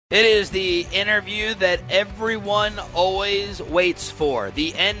It is the interview that everyone always waits for.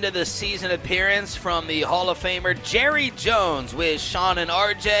 The end of the season appearance from the Hall of Famer Jerry Jones with Sean and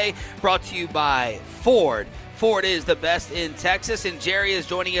RJ, brought to you by Ford. Ford is the best in Texas, and Jerry is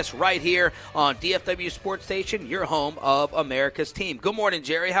joining us right here on DFW Sports Station, your home of America's team. Good morning,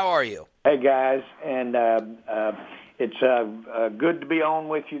 Jerry. How are you? Hey, guys, and it's good to be on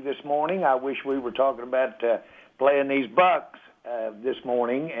with you this morning. I wish we were talking about playing these Bucks this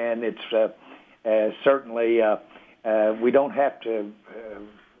morning, and it's certainly we don't have to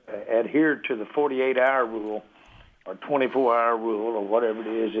adhere to the 48-hour rule or 24-hour rule or whatever it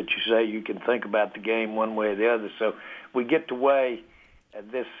is that you say you can think about the game one way or the other. So we get to weigh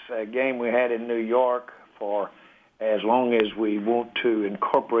this game we had in New York for as long as we want to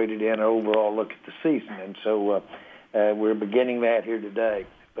incorporate it in our overall look at the season. And so we're beginning that here today.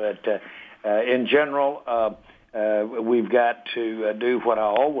 But in general, we've got to do what I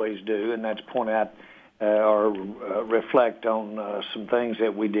always do, and that's point out or reflect on some things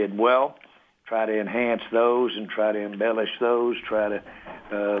that we did well, try to enhance those and try to embellish those, try to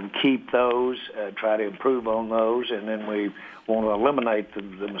keep those, try to improve on those, and then we want to eliminate the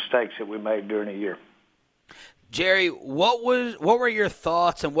mistakes that we made during the year. Jerry, what were your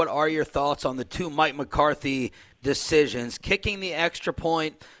thoughts and what are your thoughts on the two Mike McCarthy decisions, kicking the extra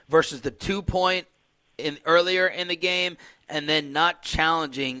point versus the 2-point earlier in the game, and then not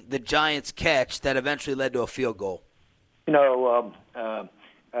challenging the Giants' catch that eventually led to a field goal? You know,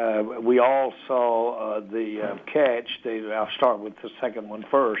 we all saw the catch. I'll start with the second one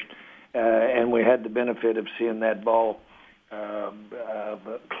first, and we had the benefit of seeing that ball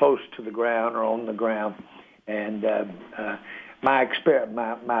close to the ground or on the ground. And my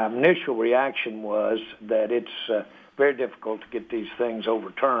initial reaction was that it's very difficult to get these things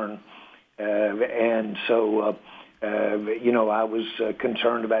overturned. And so, I was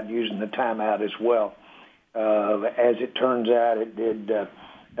concerned about using the timeout as well. As it turns out, it did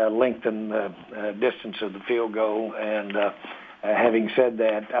lengthen the distance of the field goal. And having said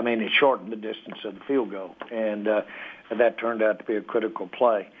that, it shortened the distance of the field goal. And that turned out to be a critical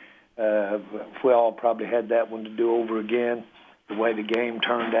play. If we all probably had that one to do over again, the way the game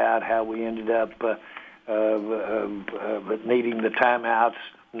turned out, how we ended up needing the timeouts,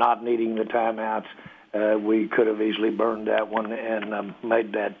 not needing the timeouts, we could have easily burned that one and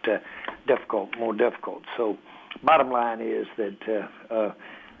made that more difficult. So bottom line is that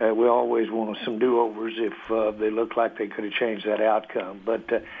we always want some do-overs if they look like they could have changed that outcome. But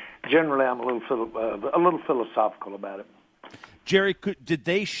generally I'm a little philosophical about it. Jerry, did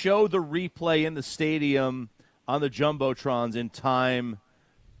they show the replay in the stadium on the Jumbotrons in time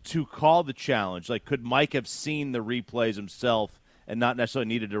to call the challenge? Like, could Mike have seen the replays himself and not necessarily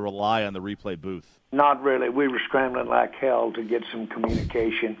needed to rely on the replay booth? Not really. We were scrambling like hell to get some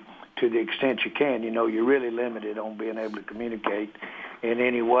communication to the extent you can. You're really limited on being able to communicate in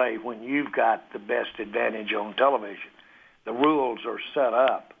any way when you've got the best advantage on television. The rules are set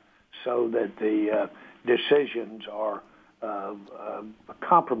up so that the decisions are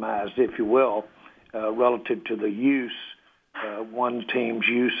compromised, if you will, relative to the use, one team's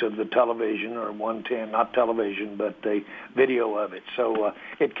use of the television, or one team, not television, but the video of it. So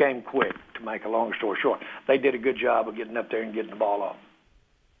it came quick, to make a long story short. They did a good job of getting up there and getting the ball off.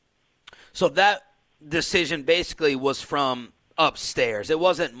 So that decision basically was from upstairs. It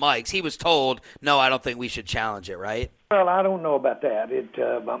wasn't Mike's. He was told, no, I don't think we should challenge it, right? Well, I don't know about that.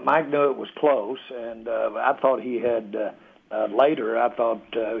 Mike knew it was close, and I thought he had later, I thought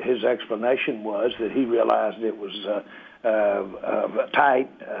his explanation was that he realized it was tight,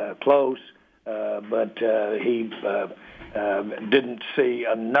 close, but he didn't see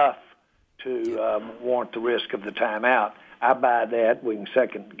enough to warrant the risk of the timeout. I buy that. We can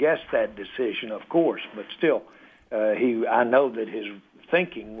second-guess that decision, of course, but still, I know that his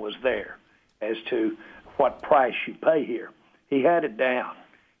thinking was there as to what price you pay here. He had it down.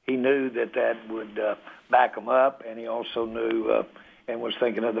 He knew that would back him up, and he also knew and was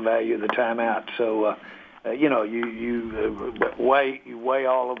thinking of the value of the timeout. So, you weigh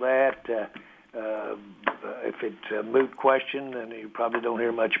all of that. If it's a moot question, then you probably don't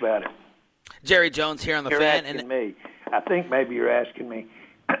hear much about it. Jerry Jones here on the You're Fan. asking me. I think maybe you're asking me,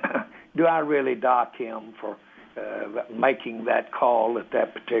 do I really dock him for making that call at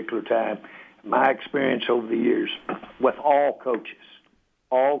that particular time? My experience over the years with all coaches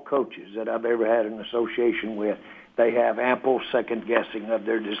that I've ever had an association with, they have ample second guessing of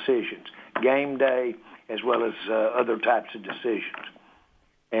their decisions, game day as well as other types of decisions.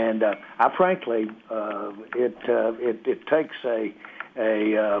 And I frankly, it takes a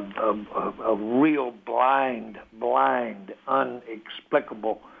real blind,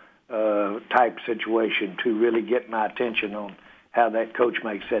 inexplicable type situation to really get my attention on how that coach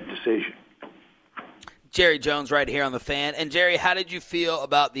makes that decision. Jerry Jones right here on The Fan. And, Jerry, how did you feel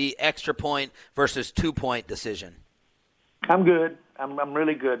about the extra point versus 2-point decision? I'm good. I'm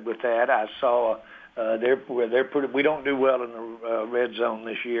really good with that. I saw they're pretty. We don't do well in the red zone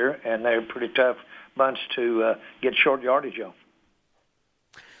this year, and they're a pretty tough bunch to get short yardage on.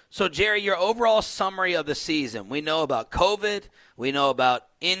 So, Jerry, your overall summary of the season. We know about COVID. We know about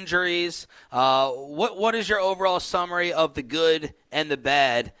injuries. What is your overall summary of the good and the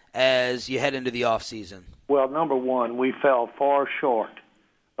bad as you head into the offseason? Well, number one, we fell far short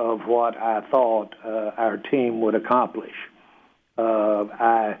of what I thought our team would accomplish.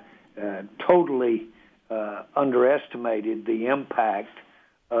 I totally underestimated the impact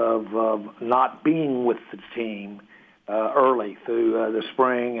of not being with the team early through the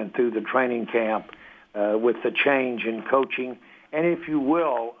spring and through the training camp with the change in coaching, and if you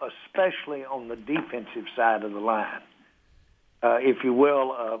will, especially on the defensive side of the line. If you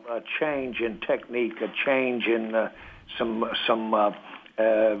will, a change in technique, a change in some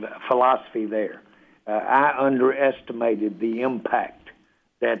philosophy there. I underestimated the impact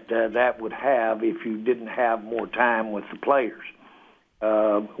that would have if you didn't have more time with the players.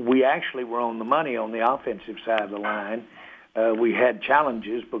 We actually were on the money on the offensive side of the line. We had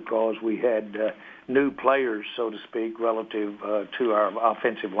challenges because we had new players, so to speak, relative to our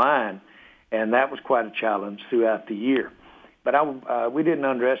offensive line, and that was quite a challenge throughout the year. But we didn't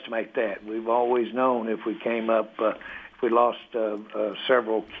underestimate that. We've always known if we came up, if we lost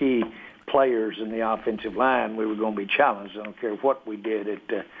several key players in the offensive line, we were going to be challenged. I don't care what we did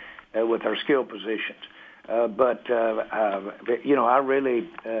with our skill positions. But I really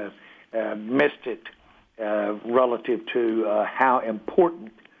missed it relative to how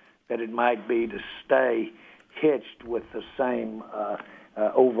important that it might be to stay hitched with the same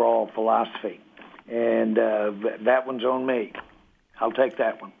overall philosophy. And that one's on me. I'll take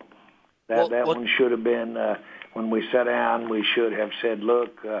that one. That one should have been, when we sat down, we should have said,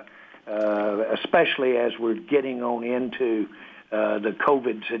 look, especially as we're getting on into the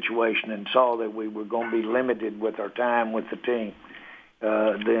COVID situation and saw that we were going to be limited with our time with the team,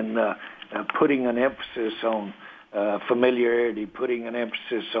 then putting an emphasis on familiarity, putting an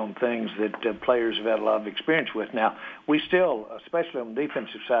emphasis on things that players have had a lot of experience with. Now, we still, especially on the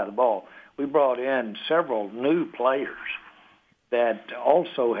defensive side of the ball, we brought in several new players that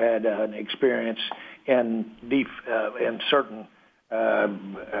also had an experience in certain,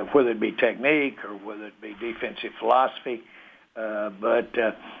 whether it be technique or whether it be defensive philosophy. But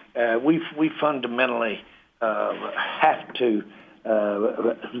we fundamentally have to.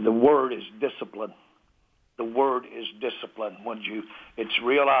 The word is discipline. The word is discipline. It's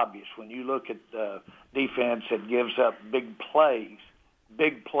real obvious when you look at defense that gives up big plays.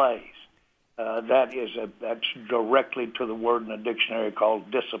 That's directly to the word in the dictionary called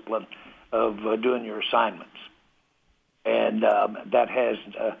discipline of doing your assignments. And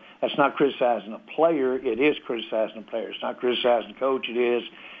that's not criticizing a player. It is criticizing a player. It's not criticizing the coach. It's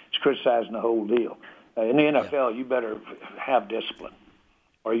criticizing the whole deal. In the NFL, you better have discipline,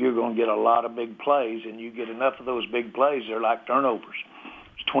 or you're going to get a lot of big plays, and you get enough of those big plays, they're like turnovers.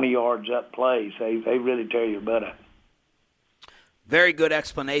 It's 20 yards up plays. They really tear your butt up. Very good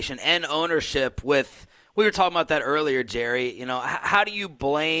explanation and ownership with – we were talking about that earlier, Jerry. You know, how do you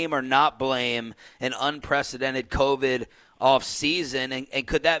blame or not blame an unprecedented COVID offseason? And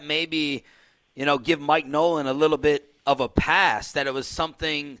could that maybe, give Mike Nolan a little bit of a pass, that it was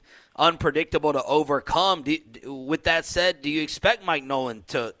something unpredictable to overcome? With that said, do you expect Mike Nolan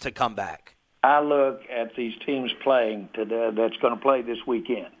to come back? I look at these teams playing today that's going to play this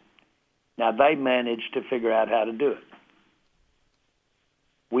weekend. Now, they managed to figure out how to do it.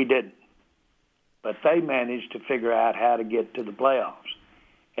 We didn't. But they managed to figure out how to get to the playoffs.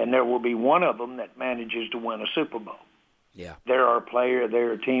 And there will be one of them that manages to win a Super Bowl. Yeah. There are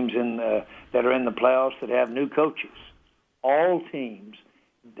teams that are in the playoffs that have new coaches. All teams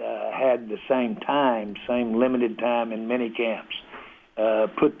had the same limited time in mini camps,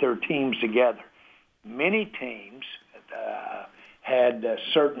 put their teams together. Many teams had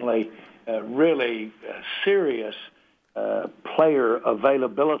certainly really serious player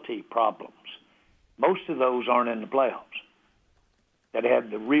availability problems. Most of those aren't in the playoffs. That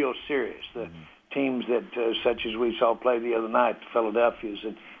had the real serious, the teams that, such as we saw play the other night, the Philadelphia's,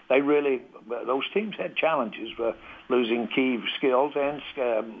 and those teams had challenges, losing key skills, and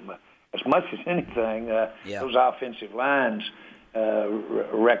as much as anything, those offensive lines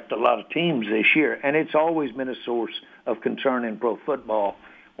wrecked a lot of teams this year. And it's always been a source of concern in pro football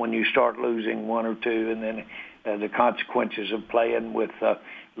when you start losing one or two, and then the consequences of playing with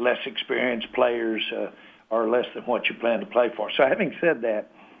less experienced players are less than what you plan to play for. So having said that,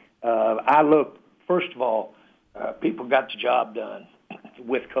 I look, first of all, people got the job done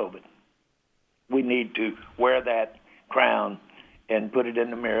with COVID. We need to wear that crown and put it in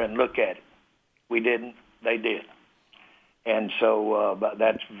the mirror and look at it. We didn't, they did. And so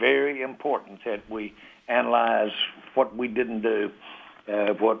that's very important that we analyze what we didn't do,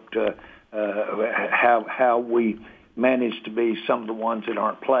 how we managed to be some of the ones that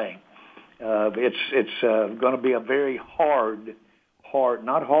aren't playing. It's going to be a very hard,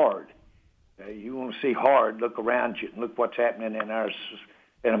 not hard. You want to see hard, look around you and look what's happening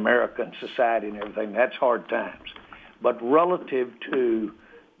in America and society and everything. That's hard times. But relative to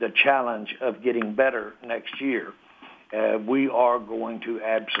the challenge of getting better next year, we are going to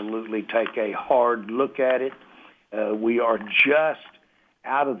absolutely take a hard look at it. We are just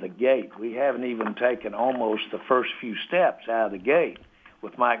out of the gate. We haven't even taken almost the first few steps out of the gate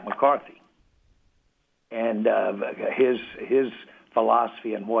with Mike McCarthy and his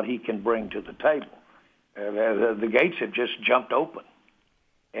philosophy and what he can bring to the table. The gates have just jumped open.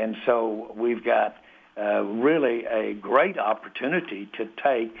 And so we've got really a great opportunity to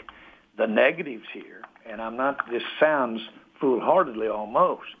take the negatives here. And this sounds foolhardily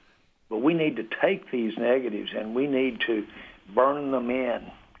almost, but we need to take these negatives and we need to burn them in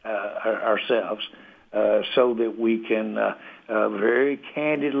ourselves so that we can very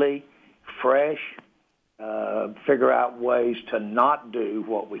candidly, fresh, figure out ways to not do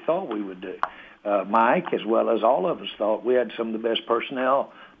what we thought we would do. Mike, as well as all of us, thought we had some of the best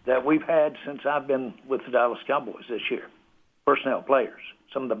personnel that we've had since I've been with the Dallas Cowboys this year. Personnel players,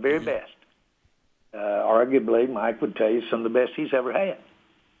 some of the very best. Arguably, Mike would tell you some of the best he's ever had.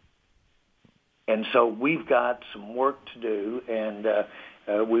 And so we've got some work to do, and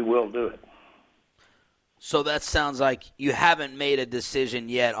we will do it. So that sounds like you haven't made a decision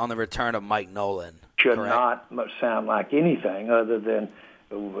yet on the return of Mike Nolan. Should correct? Not sound like anything other than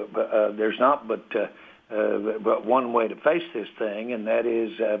there's not but one way to face this thing, and that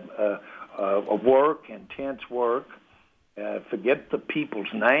is work, intense work. Forget the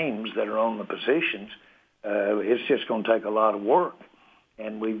people's names that are on the positions. It's just going to take a lot of work,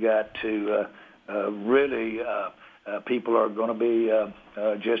 and we've got to really. People are going to be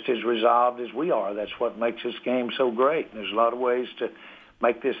just as resolved as we are. That's what makes this game so great. And there's a lot of ways to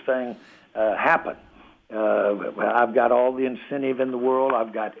make this thing happen. I've got all the incentive in the world.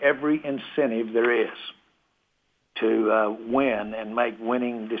 I've got every incentive there is to win and make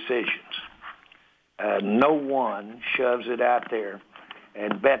winning decisions. No one shoves it out there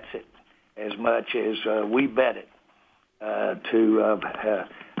and bets it as much as we bet it to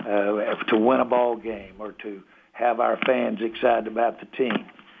win a ball game or to have our fans excited about the team.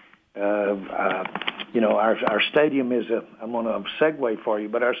 Our stadium is I'm going to segue for you,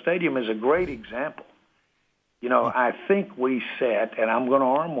 but our stadium is a great example. I think we set, and I'm going to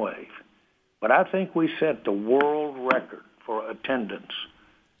arm wave, but I think we set the world record for attendance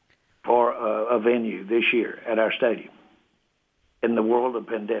for a venue this year at our stadium in the world of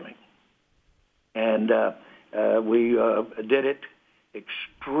pandemic. And we did it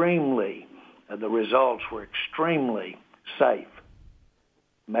extremely, the results were extremely safe,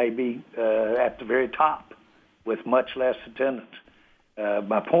 maybe at the very top with much less attendance.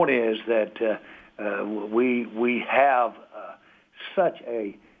 My point is that we have such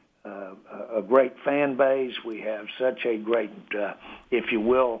a great fan base. We have such a great, if you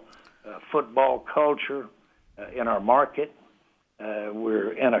will, football culture in our market.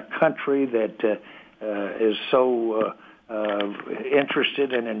 We're in a country that is so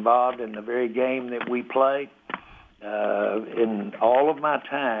interested and involved in the very game that we play. In all of my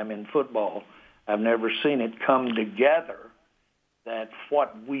time in football, I've never seen it come together that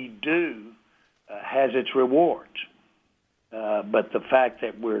what we do has its rewards. But the fact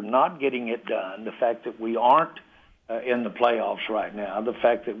that we're not getting it done, the fact that we aren't in the playoffs right now, the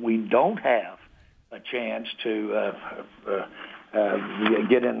fact that we don't have a chance to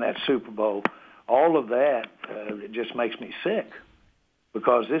get in that Super Bowl, all of that it just makes me sick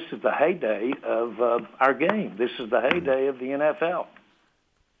because this is the heyday of our game. This is the heyday of the NFL.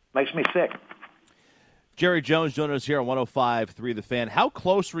 Makes me sick. Jerry Jones joining us here on 105.3 The Fan. How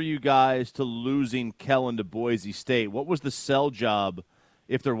close were you guys to losing Kellen to Boise State? What was the sell job,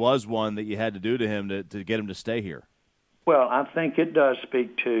 if there was one, that you had to do to him to get him to stay here? Well, I think it does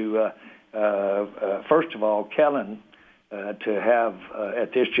speak to, first of all, Kellen to have,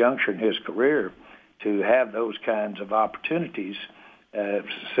 at this juncture in his career, to have those kinds of opportunities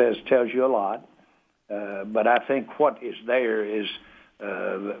tells you a lot. But I think what is there is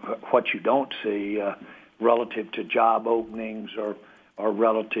what you don't see relative to job openings or or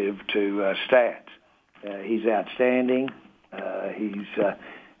relative to stats. He's outstanding. He's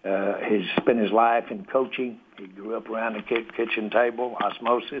spent his life in coaching. He grew up around the kitchen table,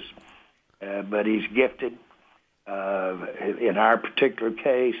 osmosis, but he's gifted. In our particular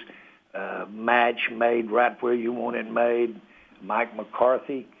case, match made right where you want it made. Mike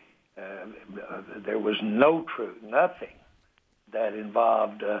McCarthy, there was nothing that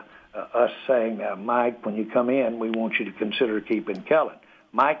involved us saying, Mike, when you come in, we want you to consider keeping Kellen.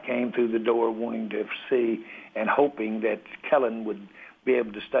 Mike came through the door wanting to see and hoping that Kellen would be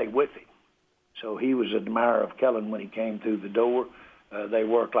able to stay with him. So he was an admirer of Kellen when he came through the door. They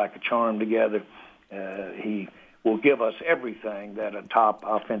worked like a charm together. He will give us everything that a top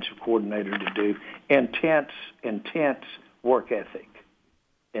offensive coordinator to do. Intense work ethic.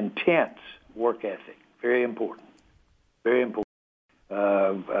 Intense work ethic. Very important. Very important.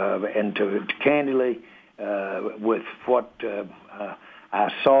 And to candidly, with what I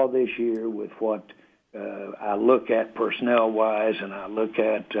saw this year, with what I look at personnel-wise, and I look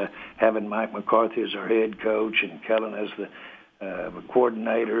at having Mike McCarthy as our head coach and Kellen as the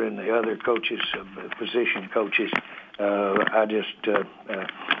coordinator and the other coaches, position coaches, I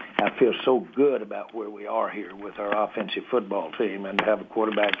feel so good about where we are here with our offensive football team and to have a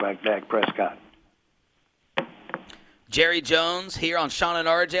quarterback like Dak Prescott. Jerry Jones here on Sean and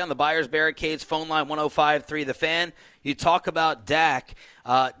RJ on the Buyers Barricades phone line 105.3 The Fan. You talk about Dak.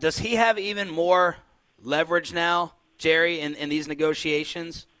 Does he have even more leverage now, Jerry, in these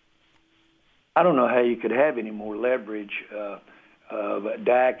negotiations? I don't know how you could have any more leverage.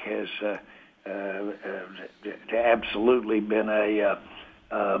 Dak has absolutely been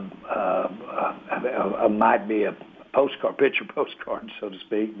might be a picture postcard, so to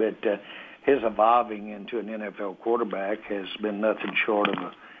speak, but his evolving into an NFL quarterback has been nothing short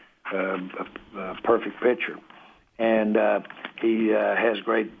of a perfect picture. And he has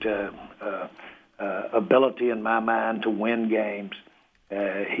great ability, in my mind, to win games.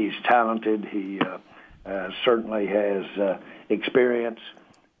 He's talented. He certainly has experience.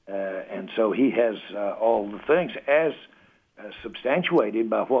 And so he has all the things, as substantiated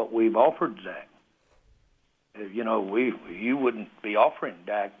by what we've offered Dak. You wouldn't be offering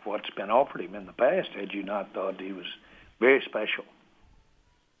Dak what's been offered him in the past had you not thought he was very special.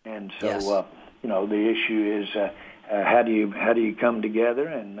 And so, yes. The issue is how do you come together?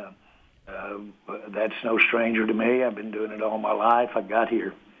 And that's no stranger to me. I've been doing it all my life. I got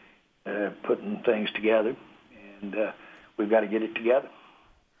here putting things together, and we've got to get it together.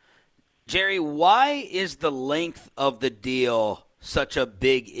 Jerry, why is the length of the deal such a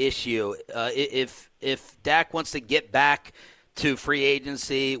big issue? If Dak wants to get back to free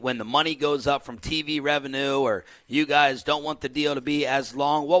agency when the money goes up from TV revenue, or you guys don't want the deal to be as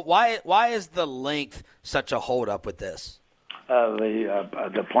long, why is the length such a holdup with this?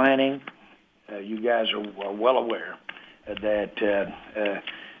 The planning, you guys are well aware that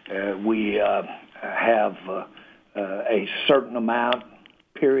we have a certain amount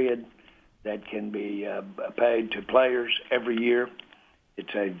period that can be paid to players every year.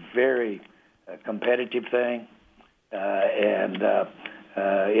 It's a very competitive thing, and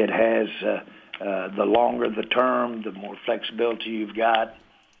it has the longer the term, the more flexibility you've got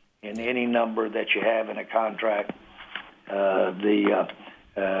in any number that you have in a contract. The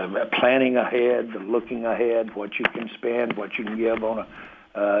planning ahead, the looking ahead, what you can spend, what you can give on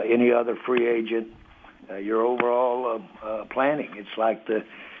any other free agent, your overall planning. It's like the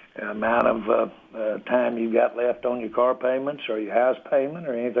amount of time you've got left on your car payments or your house payment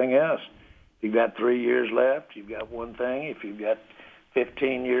or anything else. If you've got 3 years left, you've got one thing. If you've got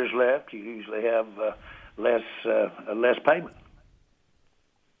 15 years left, you usually have less payment.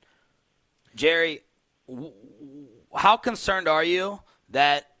 Jerry, how concerned are you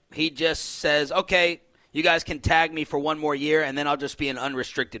that he just says, okay, you guys can tag me for one more year, and then I'll just be an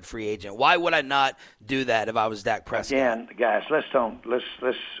unrestricted free agent? Why would I not do that if I was Dak Prescott? Again, guys, let's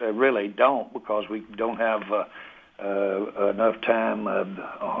really don't, because we don't have enough time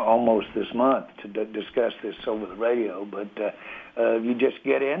almost this month to discuss this over the radio. But you just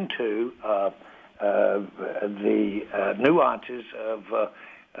get into the nuances of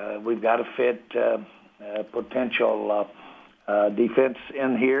we've got to fit potential defense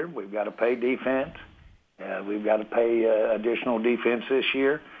in here. We've got to pay defense. We've got to pay additional defense this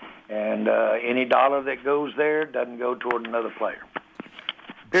year, and any dollar that goes there doesn't go toward another player.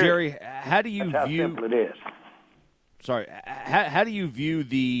 Jerry, how do you That's view? how simple it is. Sorry, how do you view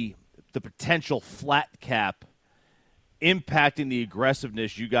the potential flat cap impacting the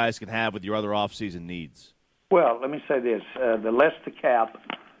aggressiveness you guys can have with your other offseason needs? Well, let me say this: the less the cap,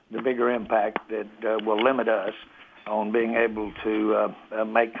 the bigger impact that will limit us on being able to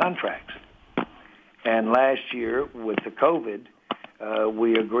make contracts. And last year with the COVID,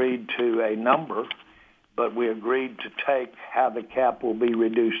 we agreed to a number, but we agreed to take how the cap will be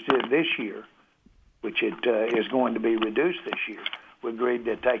reduced this year, which it is going to be reduced this year. We agreed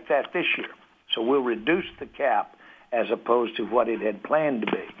to take that this year. So we'll reduce the cap as opposed to what it had planned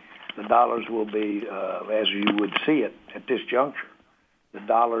to be. The dollars will be, as you would see it at this juncture, the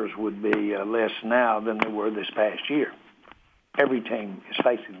dollars would be less now than they were this past year. Every team is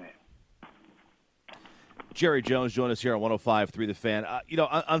facing that. Jerry Jones joined us here on 105.3 The Fan.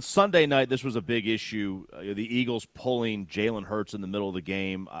 On Sunday night, this was a big issue. The Eagles pulling Jalen Hurts in the middle of the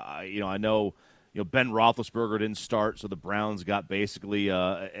game. I know Ben Roethlisberger didn't start, so the Browns got basically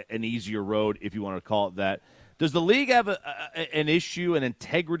an easier road, if you want to call it that. Does the league have an issue, an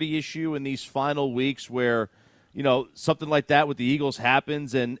integrity issue in these final weeks where, something like that with the Eagles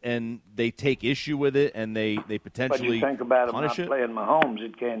happens and they take issue with it and they potentially But you think about them punish not it? playing Mahomes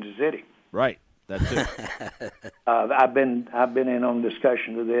at Kansas City. Right. That's it. I've been in on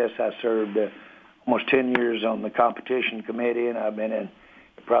discussion of this. I served almost 10 years on the competition committee, and I've been in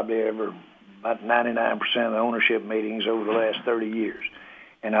probably about 99% of the ownership meetings over the last 30 years.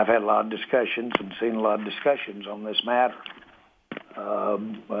 And I've had a lot of discussions and seen a lot of discussions on this matter.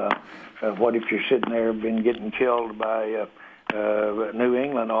 What if you're sitting there been getting killed by New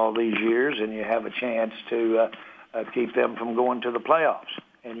England all these years, and you have a chance to keep them from going to the playoffs?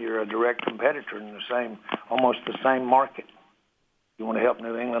 And you're a direct competitor in almost the same market. You want to help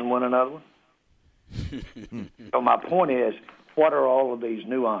New England win another one? So my point is, what are all of these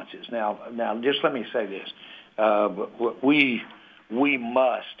nuances? Now, just let me say this: we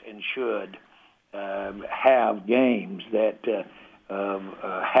must and should have games that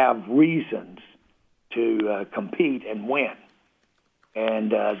have reasons to compete and win,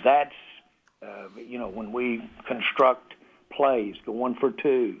 and that's when we construct plays, go 1 for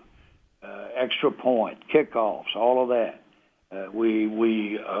 2, extra point, kickoffs, all of that.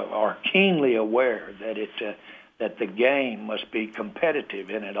 We are keenly aware that the game must be competitive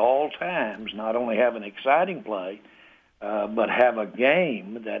and at all times not only have an exciting play, but have a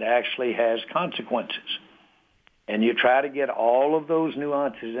game that actually has consequences. And you try to get all of those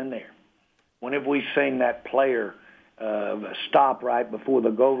nuances in there. When have we seen that player stop right before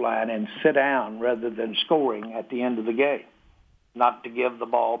the goal line and sit down rather than scoring at the end of the game? Not to give the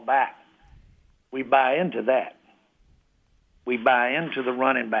ball back. We buy into that. We buy into the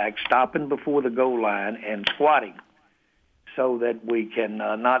running back stopping before the goal line and squatting so that we can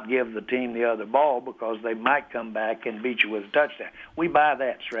not give the team the other ball because they might come back and beat you with a touchdown. We buy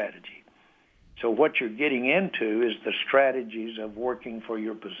that strategy. So what you're getting into is the strategies of working for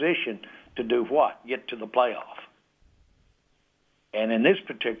your position to do what? Get to the playoff. And in this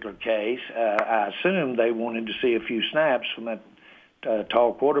particular case, I assume they wanted to see a few snaps from that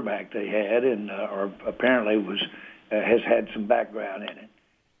tall quarterback they had, and or apparently has had some background in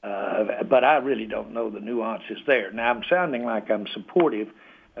it. But I really don't know the nuances there. Now, I'm sounding like I'm supportive.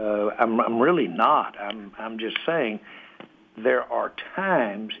 I'm really not. I'm just saying there are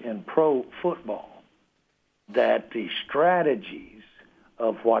times in pro football that the strategies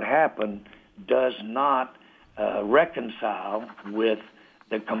of what happened does not reconcile with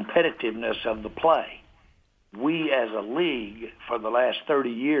the competitiveness of the play. We as a league, for the last 30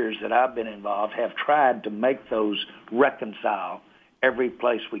 years that I've been involved, have tried to make those reconcile every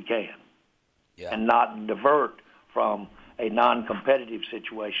place we can and not divert from a non-competitive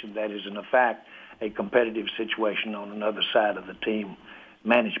situation that is, in fact, a competitive situation on another side of the team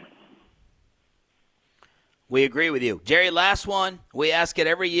management. We agree with you. Jerry, last one. We ask it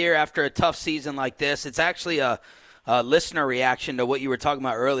every year after a tough season like this. It's actually a listener reaction to what you were talking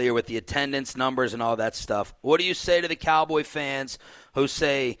about earlier with the attendance numbers and all that stuff. What do you say to the Cowboy fans who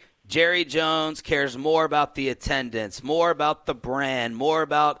say Jerry Jones cares more about the attendance, more about the brand, more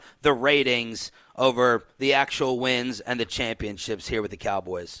about the ratings over the actual wins and the championships here with the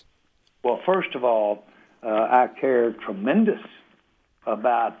Cowboys? Well, first of all, I care tremendous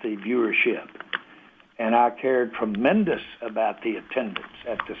about the viewership, and I care tremendous about the attendance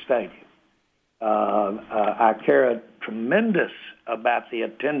at the stadium. I care tremendous about the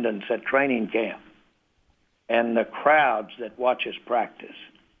attendance at training camp and the crowds that watch us practice.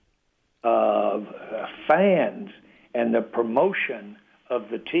 Fans and the promotion of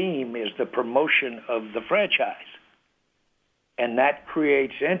the team is the promotion of the franchise. And that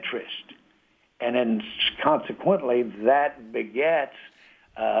creates interest. And then consequently, that begets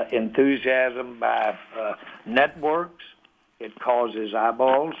enthusiasm by networks. It causes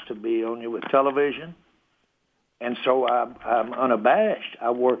eyeballs to be on you with television. And so I'm unabashed. I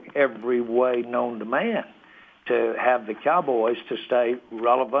work every way known to man to have the Cowboys to stay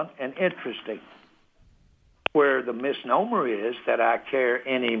relevant and interesting. Where the misnomer is that I care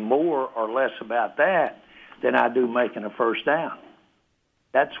any more or less about that than I do making a first down.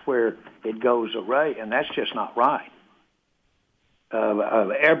 That's where it goes awry, and that's just not right.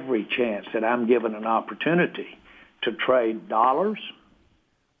 Every chance that I'm given an opportunity to trade dollars,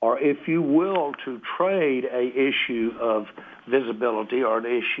 or if you will, to trade a issue of visibility or an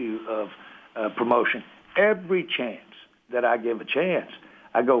issue of promotion, every chance that I give a chance,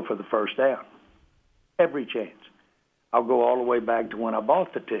 I go for the first down. Every chance. I'll go all the way back to when I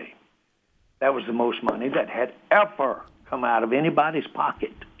bought the team. That was the most money that had ever come out of anybody's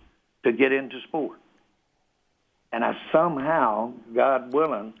pocket to get into sport. And I somehow, God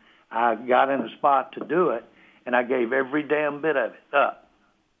willing, I got in a spot to do it, and I gave every damn bit of it up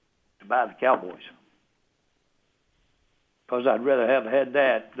to buy the Cowboys. Because I'd rather have had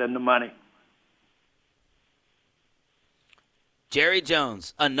that than the money. Jerry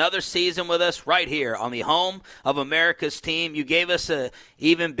Jones, another season with us right here on the home of America's team. You gave us an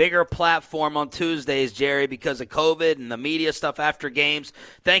even bigger platform on Tuesdays, Jerry, because of COVID and the media stuff after games.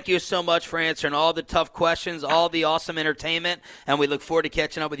 Thank you so much for answering all the tough questions, all the awesome entertainment, and we look forward to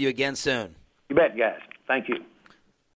catching up with you again soon. You bet, guys. Thank you.